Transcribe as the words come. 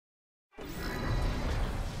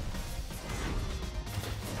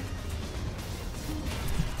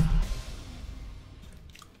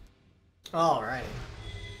Alrighty.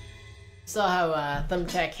 Saw how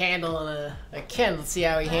XThumbtack handled a Ken. Let's see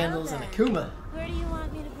how he handles an Akuma. Where do you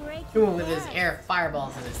want me to break Akuma with his air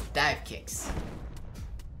fireballs and his dive kicks.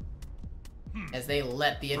 As they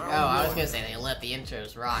let the I was gonna say they let the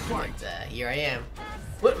intros rock, but here I am.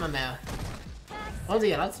 Foot in my mouth. Once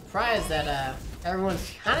again, I'm surprised that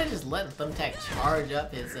everyone's kind of just letting XThumbtack charge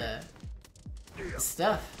up his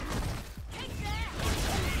stuff.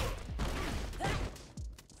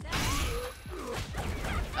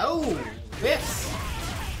 Oh, whiffs!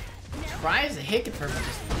 Tries to hit it for him, but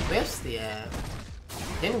just whiffs the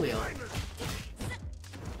pinwheel.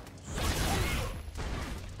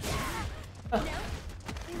 Oh.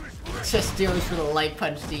 Just goes for the light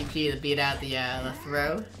punch DP to beat out the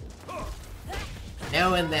throw.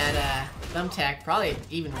 Knowing that XThumbtack, probably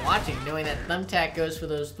even watching, knowing that XThumbtack goes for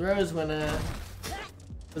those throws when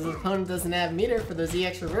his opponent doesn't have meter for those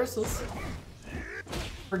EX reversals.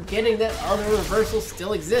 Forgetting that other reversals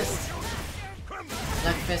still exist.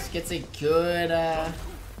 KnuckFist gets a good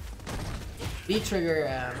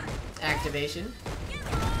V-trigger activation.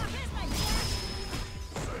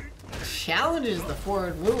 Challenges the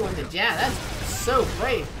forward move with the jab. That's so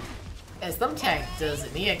brave. As XThumbtack does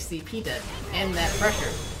an EXCP to end that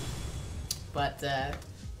pressure. But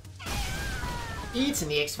eats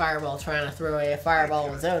an EX fireball trying to throw a fireball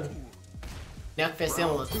of his own. KnuckFist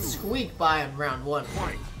able to squeak by in round 1.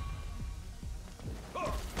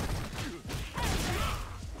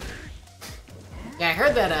 Yeah, I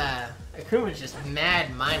heard that Akuma's just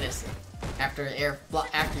mad minus after you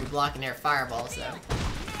block an air fireball, so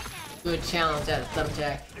good challenge out of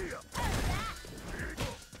XThumbtack.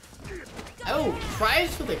 Oh,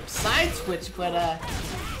 tries for the side switch, but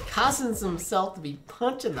causes himself to be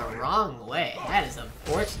punching the wrong way. That is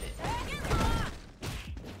unfortunate.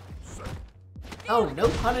 Oh, no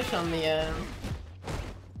punish on the,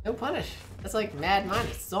 no punish. That's like mad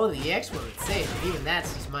minus. It's only the EX one that's safe, but even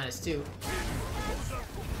that's just -2.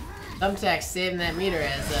 XThumbtack saving that meter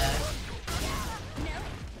as,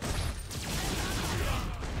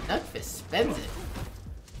 KnuckFist spends it.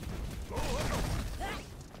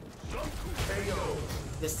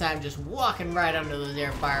 This time just walking right under those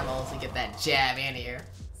air fireballs to get that jab anti-air.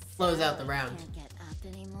 Close out the round. Can't get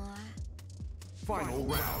up anymore. Final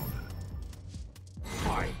round.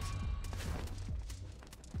 Fight.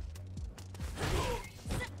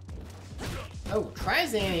 Oh,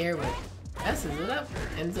 tries the anti-air, but messes it up.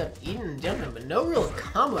 Ends up eating and jumping, but no real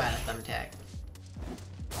combo out of XThumbtack.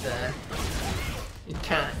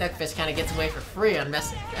 KnuckFist kind of gets away for free on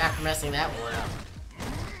after messing that one up.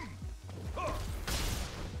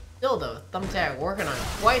 Still though, XThumbtack working on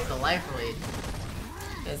quite the life lead.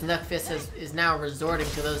 As KnuckFist is now resorting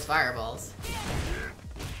to those fireballs.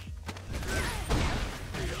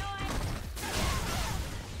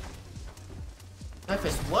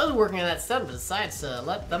 KnuckFist was working on that stun, but decides to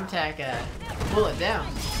let XThumbtack pull it down.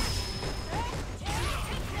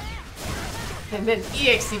 And then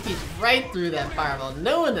EXCP's right through that fireball,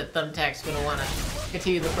 knowing that XThumbtack's gonna want to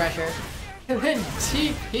continue the pressure. And then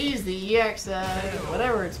TP's the EX,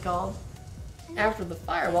 whatever it's called, after the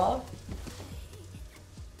fireball.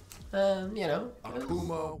 You know.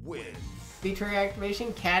 Akuma wins. Feature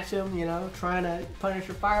activation, catch him, you know, trying to punish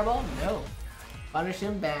your fireball? No. Punish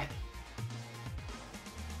him back.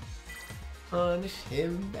 Punish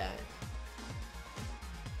him back.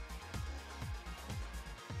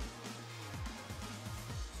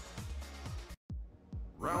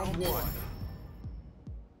 Round 1.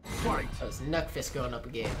 Fight. Oh, it's KnuckFist going up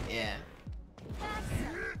again, yeah.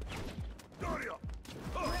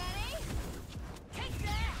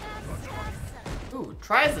 Ooh,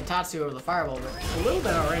 tries the Tatsu over the fireball, but a little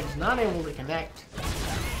bit out of range, not able to connect.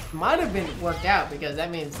 Might have been worked out because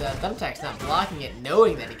that means XThumbtack's not blocking it,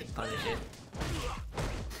 knowing that he can punish it.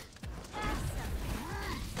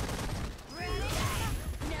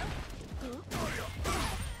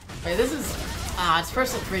 Wait, this is... it's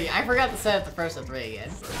first of 3. I forgot to set it to first of 3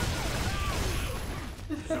 again.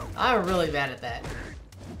 I'm really bad at that.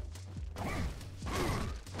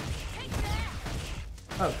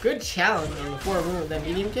 Oh, good challenge on the forward move with that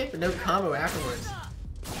medium kick, but no combo afterwards.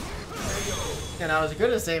 And I was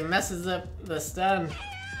gonna say messes up the stun,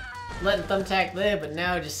 letting XThumbtack live, but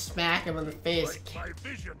now just smack him in the face,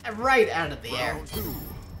 right out of the air. Round 2.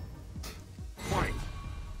 Fight.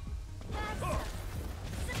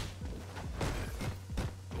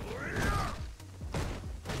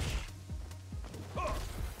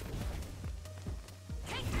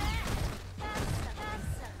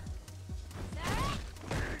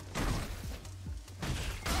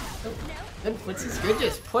 Good footsies, good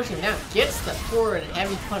just pushing down, gets the forward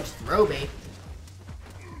heavy punch throw bait.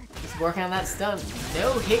 Just working on that stun.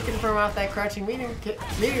 No hit confirm off that crouching medium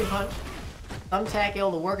punch. XThumbtack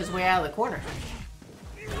able to work his way out of the corner.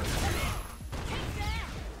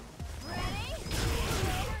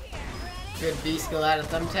 Good V skill out of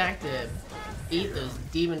XThumbtack to beat those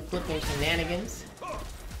demon flipping shenanigans.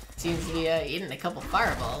 Seems to be eating a couple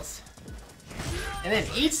fireballs. And then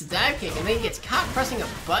eats the dive kick and then gets caught pressing a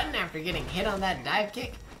button after getting hit on that dive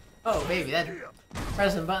kick. Oh baby, that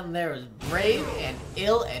pressing button there was brave and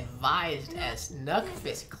ill-advised as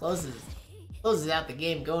KnuckFist closes out the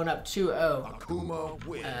game, going up 2-0. Akuma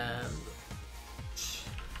win.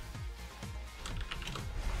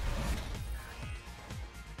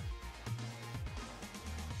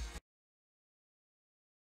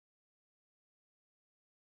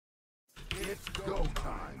 It's go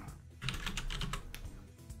time.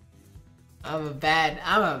 I'm a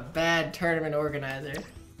bad tournament organizer.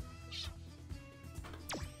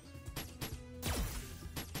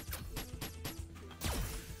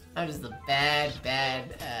 I'm just a bad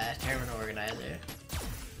tournament organizer.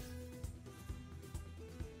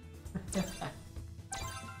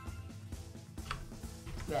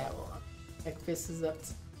 That one. XFist is up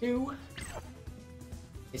to 2.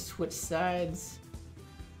 They switch sides.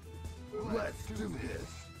 Let's do this.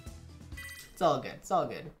 It's all good. It's all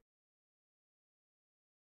good.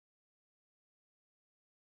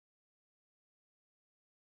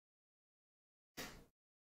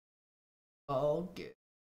 All good.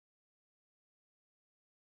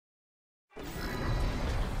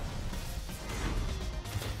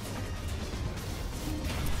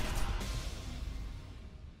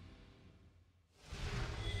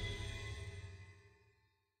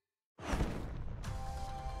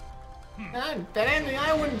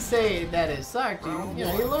 I wouldn't say that it sucked. You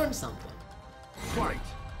know, you learned something. Fight.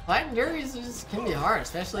 Fighting Juris can be hard,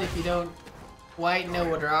 especially if you don't quite know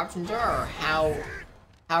what our options are or how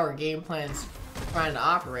our game plan's trying to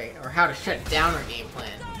operate, or how to shut down our game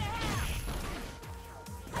plan.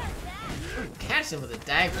 Ooh, catch him with a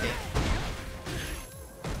dive kick.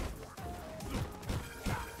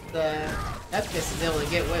 XFist is able to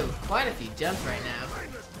get away with quite a few jumps right now.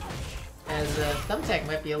 As XThumbtack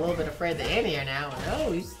might be a little bit afraid the anti-air now.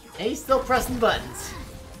 Oh, he's still pressing buttons.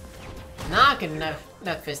 Knocking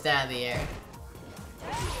KnuckFist out of the air.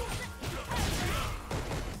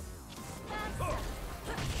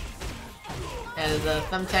 As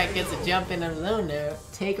XThumbtack gets a jump in of his own there,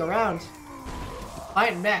 take a round.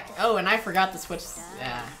 Fighting back. Oh, and I forgot to switch.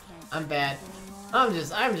 I'm bad. I'm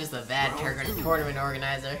just a bad tournament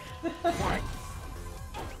organizer.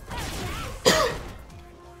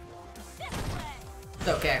 It's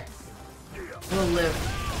okay.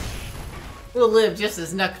 We'll live just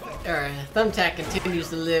as XThumbtack continues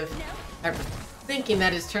to live. After thinking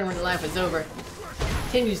that his tournament life is over,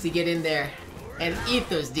 continues to get in there and eat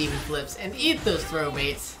those demon flips, and eat those throw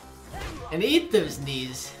baits, and eat those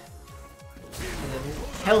knees. A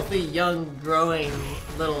healthy, young, growing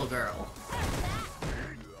little girl.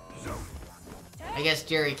 I guess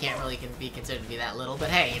Juri can't really be considered to be that little, but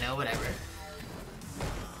hey, you know, whatever.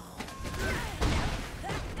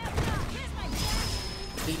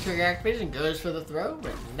 V-trigger activation goes for the throw,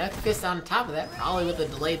 but KnuckFist on top of that, probably with a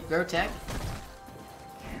delayed throw tech.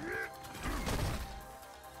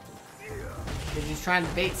 Because he's trying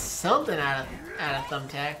to bait something out of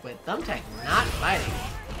XThumbtack, but XThumbtack not fighting.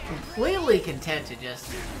 Completely content to just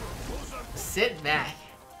sit back.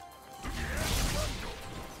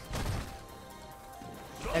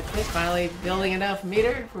 XFist finally building enough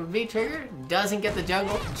meter for V-trigger. Doesn't get the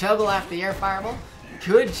juggle after the air fireball.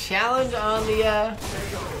 Good challenge on the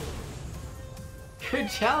good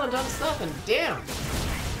challenge on stuff, and damn,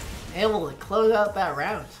 able to close out that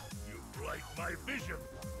round. You like my vision.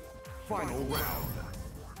 Final round.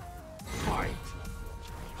 Fight.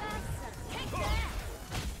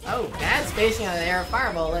 Oh, bad spacing on the air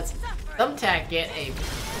fireball lets XThumbtack get a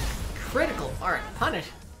critical art punish,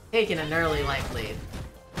 taking an early life lead.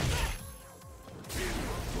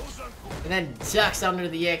 And then ducks under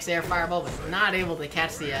the EX air fireball, but not able to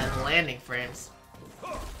catch the landing frames.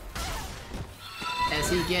 As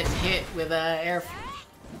he gets hit with air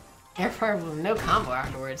fireball with no combo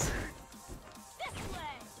afterwards.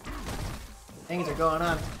 Things are going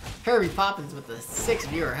on. Kirby Poppins with the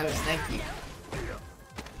 6-viewer host, thank you.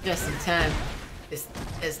 Just in time, as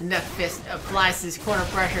KnuckFist applies his corner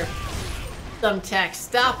pressure. XThumbtack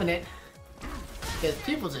stopping it. Because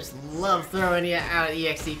people just love throwing you out of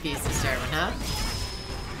EXCPs this tournament, huh?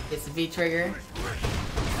 It's the V-trigger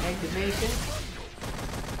activation.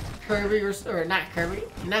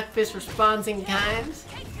 KnuckFist responds in kind.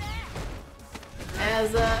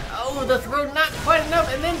 As, oh, the throw not quite enough,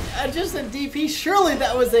 and then just a DP. Surely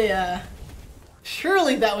that was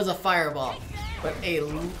a fireball. But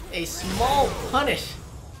a small punish.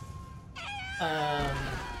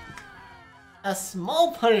 A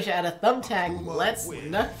small punish out of Thumbtack lets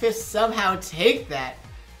KnuckFist somehow take that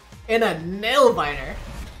in a nail biter.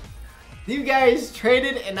 You guys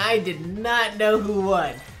traded and I did not know who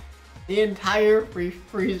won the entire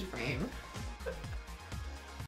freeze frame.